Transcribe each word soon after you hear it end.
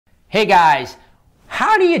Hey guys,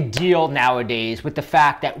 how do you deal nowadays with the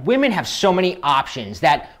fact that women have so many options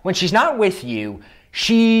that when she's not with you,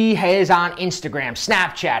 she is on Instagram,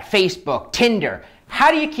 Snapchat, Facebook, Tinder? How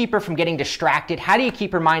do you keep her from getting distracted? How do you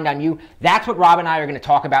keep her mind on you? That's what Rob and I are going to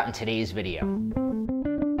talk about in today's video.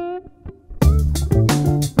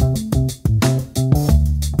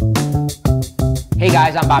 Hey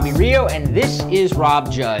guys, I'm Bobby Rio and this is Rob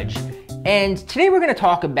Judge. And today we're going to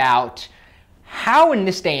talk about how in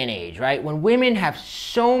this day and age, right, when women have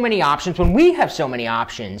so many options, when we have so many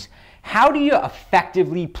options, how do you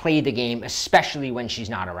effectively play the game, especially when she's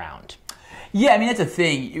not around? Yeah, I mean, that's the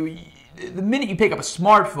thing. The minute you pick up a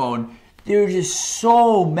smartphone, there's just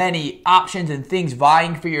so many options and things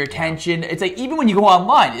vying for your attention. It's like, even when you go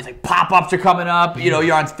online, it's like pop-ups are coming up, you know,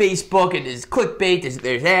 you're on Facebook and there's clickbait,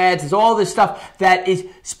 there's ads, there's all this stuff that is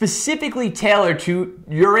specifically tailored to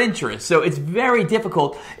your interests. So it's very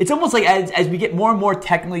difficult. It's almost like as we get more and more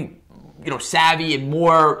technically, savvy and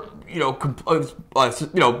more, more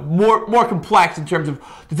complex in terms of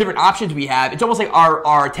the different options we have, it's almost like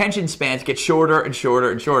our attention spans get shorter and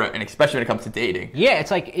shorter and shorter, and especially when it comes to dating. Yeah,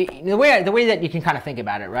 it's like the way that you can kind of think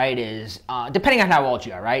about it, right, is depending on how old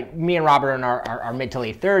you are, right? Me and Robert are in our mid to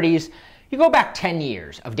late 30s. You go back 10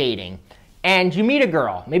 years of dating, and you meet a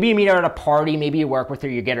girl. Maybe you meet her at a party. Maybe you work with her.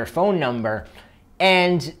 You get her phone number,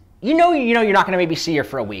 and you're not going to maybe see her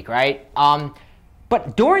for a week, right?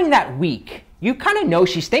 But during that week, you kind of know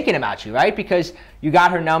she's thinking about you, right? Because you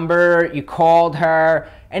got her number, you called her,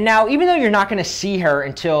 and now even though you're not going to see her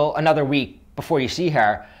until another week before you see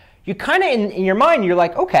her, you kind of, in your mind, you're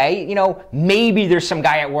like, okay, maybe there's some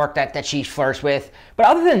guy at work that she flirts with. But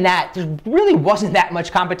other than that, there really wasn't that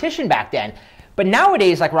much competition back then. But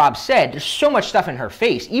nowadays, like Rob said, there's so much stuff in her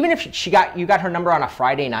face. Even if you got her number on a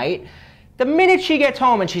Friday night, the minute she gets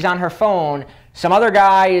home and she's on her phone, some other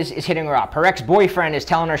guy is hitting her up. Her ex-boyfriend is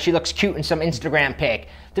telling her she looks cute in some Instagram pic.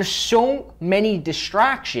 There's so many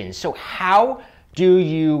distractions. So how do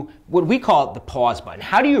you, what we call the pause button,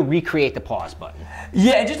 how do you recreate the pause button?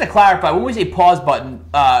 Yeah, and just to clarify, when we say pause button,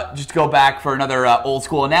 just to go back for another old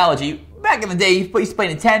school analogy, back in the day, you used to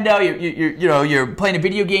play Nintendo, you're playing a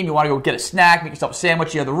video game, you want to go get a snack, make yourself a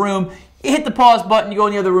sandwich in the other room, you hit the pause button, you go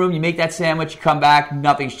in the other room, you make that sandwich, you come back,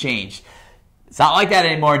 nothing's changed. It's not like that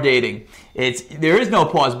anymore in dating. There is no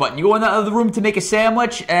pause button. You go in the other room to make a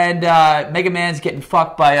sandwich, and Mega Man's getting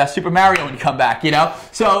fucked by Super Mario when you come back,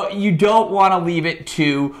 So you don't want to leave it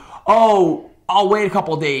to, oh, I'll wait a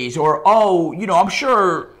couple of days, or, oh, I'm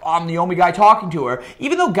sure I'm the only guy talking to her.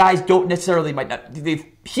 Even though guys don't necessarily, they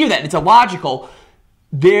hear that, and it's illogical.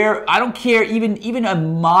 I don't care, even a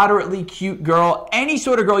moderately cute girl, any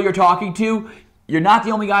sort of girl you're talking to, you're not the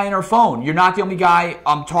only guy in her phone. You're not the only guy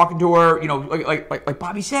talking to her. Like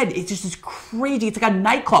Bobby said, it's just this crazy. It's like a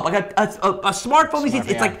nightclub, like a smartphone.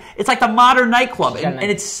 It's like the modern nightclub, and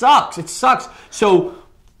it sucks. It sucks. So,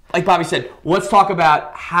 like Bobby said, let's talk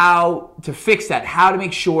about how to fix that. How to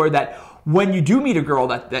make sure that when you do meet a girl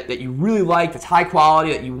that you really like, that's high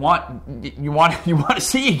quality, that you want to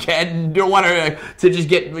see again, and don't want her to just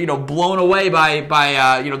get blown away by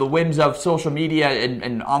the whims of social media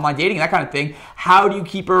and online dating, that kind of thing. How do you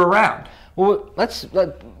keep her around? Well,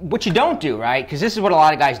 what you don't do, right? Because this is what a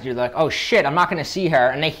lot of guys do. They're like, oh shit, I'm not going to see her,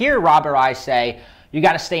 and they hear Rob or I say, you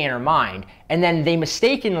got to stay in her mind, and then they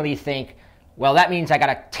mistakenly think, well, that means I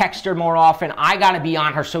got to text her more often. I got to be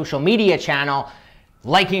on her social media channel,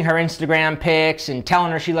 liking her Instagram pics and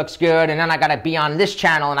telling her she looks good, and then I gotta be on this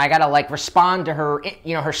channel and I gotta respond to her,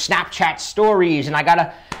 her Snapchat stories,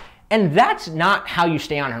 and that's not how you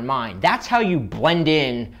stay on her mind. That's how you blend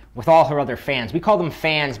in with all her other fans. We call them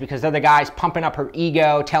fans because they're the guys pumping up her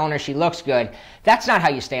ego, telling her she looks good. That's not how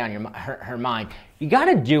you stay on her mind. You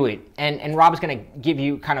gotta do it, and Rob's gonna give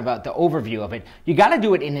you kind of the overview of it. You gotta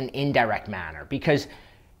do it in an indirect manner, because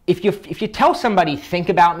if you tell somebody, think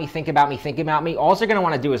about me, think about me, think about me, all they're going to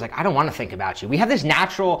want to do is I don't want to think about you. We have this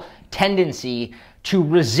natural tendency to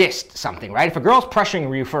resist something, right? If a girl's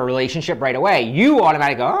pressuring you for a relationship right away, you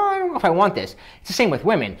automatically go, oh, I don't know if I want this. It's the same with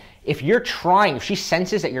women. If she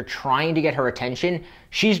senses that you're trying to get her attention,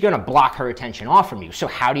 she's going to block her attention off from you. So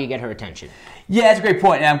how do you get her attention? Yeah, that's a great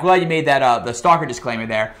point, and I'm glad you made that the stalker disclaimer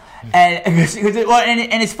there. And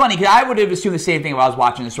it's funny, because I would have assumed the same thing if I was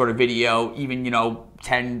watching this sort of video, even,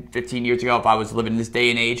 10, 15 years ago, if I was living in this day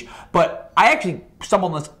and age. But I actually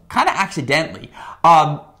stumbled on this kind of accidentally.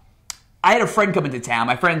 I had a friend come into town.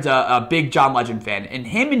 My friend's a big John Legend fan, and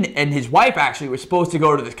him and his wife actually were supposed to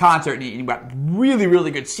go to this concert, and he got really,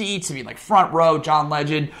 really good seats. I mean, front row, John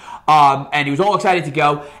Legend. and he was all excited to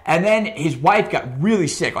go. And then his wife got really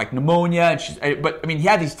sick, like pneumonia. And but I mean, he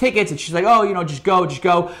had these tickets, and she's like, "Oh, just go, just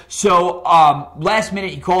go." So last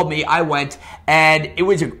minute, he called me. I went, and it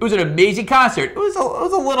was an amazing concert. It was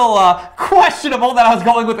a little questionable that I was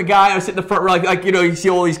going with the guy. I was sitting in the front row, like you see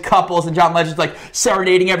all these couples, and John Legend's like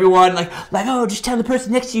serenading everyone, like oh, just tell the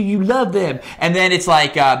person next to you love them. And then it's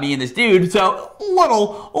like me and this dude. So a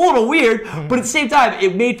little weird, but at the same time,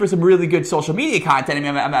 it made for some really good social media content. I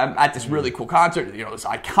mean, I'm at this really cool concert, this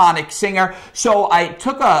iconic singer. So I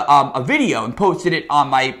took a video and posted it on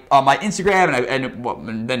my Instagram,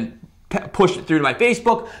 and then pushed it through to my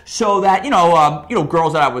Facebook, so that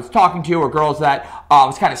girls that I was talking to or girls that I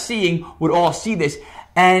was kind of seeing would all see this.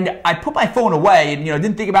 And I put my phone away and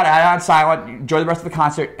didn't think about it. I had it on silent, enjoyed the rest of the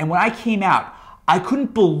concert. And when I came out, I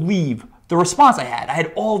couldn't believe the response I had. I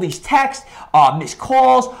had all these texts, missed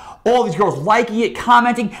calls, all these girls liking it,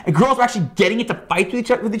 commenting, and girls were actually getting into fights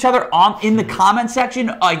with each other in the comment section.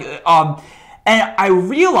 And I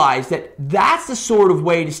realized that that's the sort of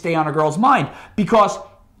way to stay on a girl's mind, because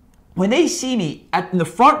when they see me in the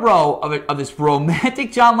front row of this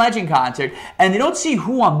romantic John Legend concert, and they don't see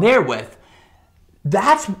who I'm there with,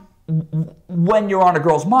 that's when you're on a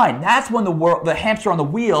girl's mind. That's when the hamster on the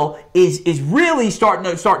wheel is really starting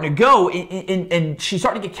to go, and she's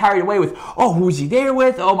starting to get carried away with, oh, who is he there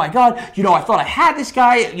with? Oh my God, I thought I had this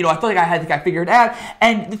guy. I felt like I had the guy figured out.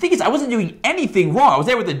 And the thing is, I wasn't doing anything wrong. I was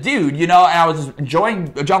there with a dude, and I was just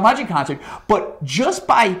enjoying a John Legend concert. But just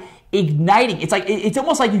by igniting, it's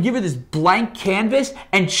almost like you give her this blank canvas,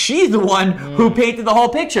 and she's the one who painted the whole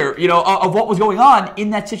picture, of what was going on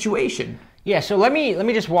in that situation. Yeah, so let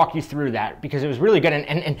me just walk you through that, because it was really good,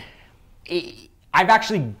 and I've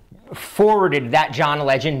actually forwarded that John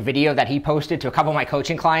Legend video that he posted to a couple of my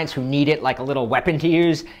coaching clients who need it like a little weapon to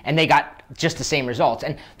use, and they got just the same results.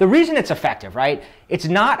 And the reason it's effective, right? It's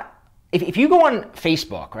not, if you go on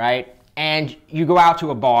Facebook, right, and you go out to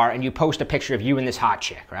a bar and you post a picture of you and this hot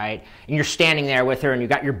chick, right, and you're standing there with her and you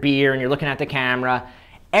got your beer and you're looking at the camera,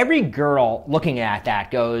 every girl looking at that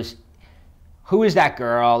goes, who is that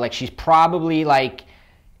girl? Like, she's probably like,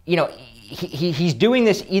 he's doing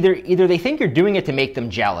this, either they think you're doing it to make them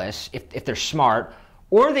jealous if they're smart,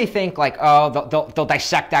 or they think like, oh, they'll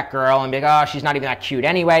dissect that girl and be like, oh, she's not even that cute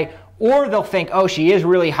anyway, or they'll think, oh, she is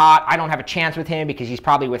really hot, I don't have a chance with him because he's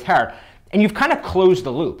probably with her. And you've kind of closed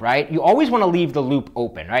the loop, right? You always want to leave the loop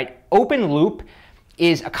open, right? Open loop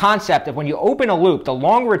is a concept of when you open a loop, the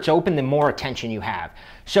longer it's open, the more attention you have.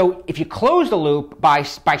 So if you close the loop by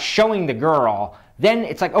showing the girl, then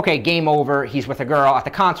it's like, okay, game over, he's with a girl at the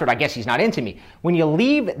concert, I guess he's not into me. When you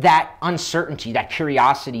leave that uncertainty, that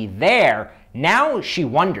curiosity there, now she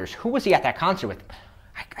wonders, who was he at that concert with?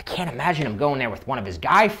 I can't imagine him going there with one of his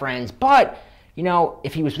guy friends, but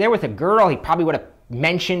if he was there with a girl, he probably would have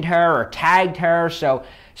mentioned her or tagged her. So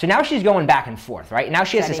now she's going back and forth, right? Now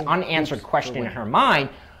she has this unanswered question in her mind.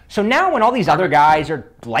 So now when all these other guys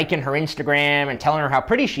are liking her Instagram and telling her how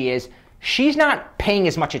pretty she is, she's not paying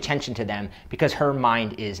as much attention to them because her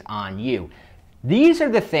mind is on you. These are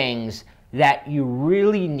the things that you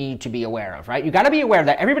really need to be aware of, right? You got to be aware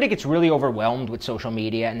that everybody gets really overwhelmed with social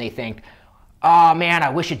media and they think, oh man, I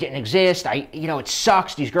wish it didn't exist. It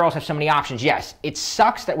sucks. These girls have so many options. Yes, it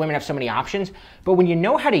sucks that women have so many options, but when you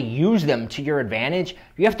know how to use them to your advantage,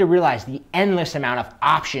 you have to realize the endless amount of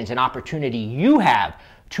options and opportunity you have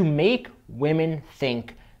to make women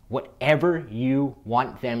think whatever you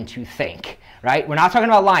want them to think, right? We're not talking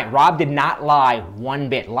about lying. Rob did not lie one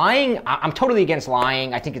bit. Lying, I'm totally against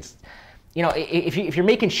lying. I think it's, if you're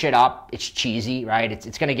making shit up, it's cheesy, right?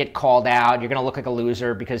 It's going to get called out. You're going to look like a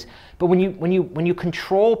loser but when you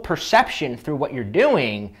control perception through what you're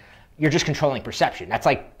doing, you're just controlling perception.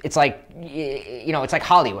 It's like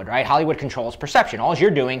Hollywood, right? Hollywood controls perception. All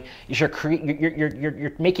you're doing is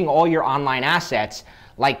you're making all your online assets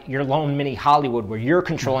like your lone mini Hollywood, where you're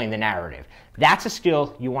controlling the narrative. That's a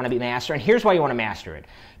skill you want to be master, and here's why you want to master it.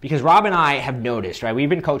 Because Rob and I have noticed, right? We've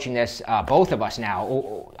been coaching this, both of us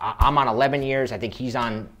now. I'm on 11 years. I think he's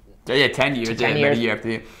on 10 years. 10 years. Year after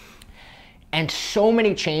year. And so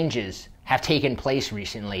many changes have taken place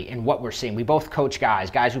recently in what we're seeing. We both coach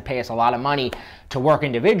guys who pay us a lot of money to work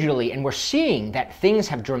individually, and we're seeing that things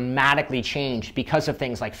have dramatically changed because of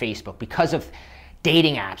things like Facebook, because of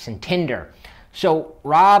dating apps and Tinder. So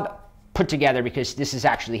Rob put together, because this is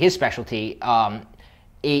actually his specialty, a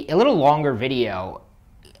little longer video.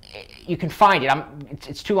 You can find it.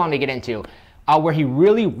 It's too long to get into, where he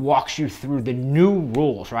really walks you through the new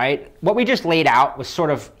rules, right? What we just laid out was sort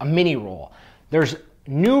of a mini rule. There's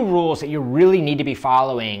new rules that you really need to be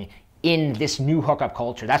following in this new hookup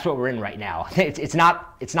culture. That's what we're in right now. It's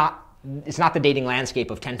not it's not the dating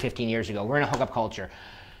landscape of 10, 15 years ago. We're in a hookup culture.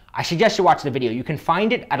 I suggest you watch the video. You can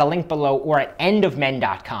find it at a link below or at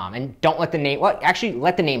endofmen.com. And don't let the name, well, actually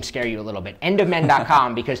let the name scare you a little bit.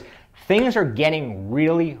 Endofmen.com, because things are getting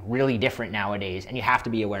really, really different nowadays, and you have to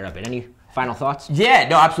be aware of it. Any final thoughts? Yeah,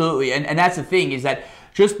 no, absolutely. And that's the thing, is that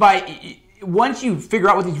just by, once you figure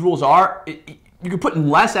out what these rules are, you can put in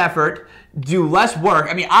less effort, do less work.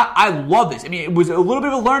 I mean, I love this. I mean, it was a little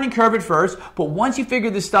bit of a learning curve at first, but once you figure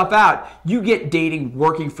this stuff out, you get dating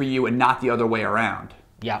working for you and not the other way around.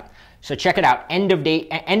 Yeah. So check it out,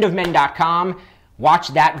 endofmen.com. Watch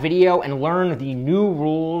that video and learn the new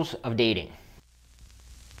rules of dating.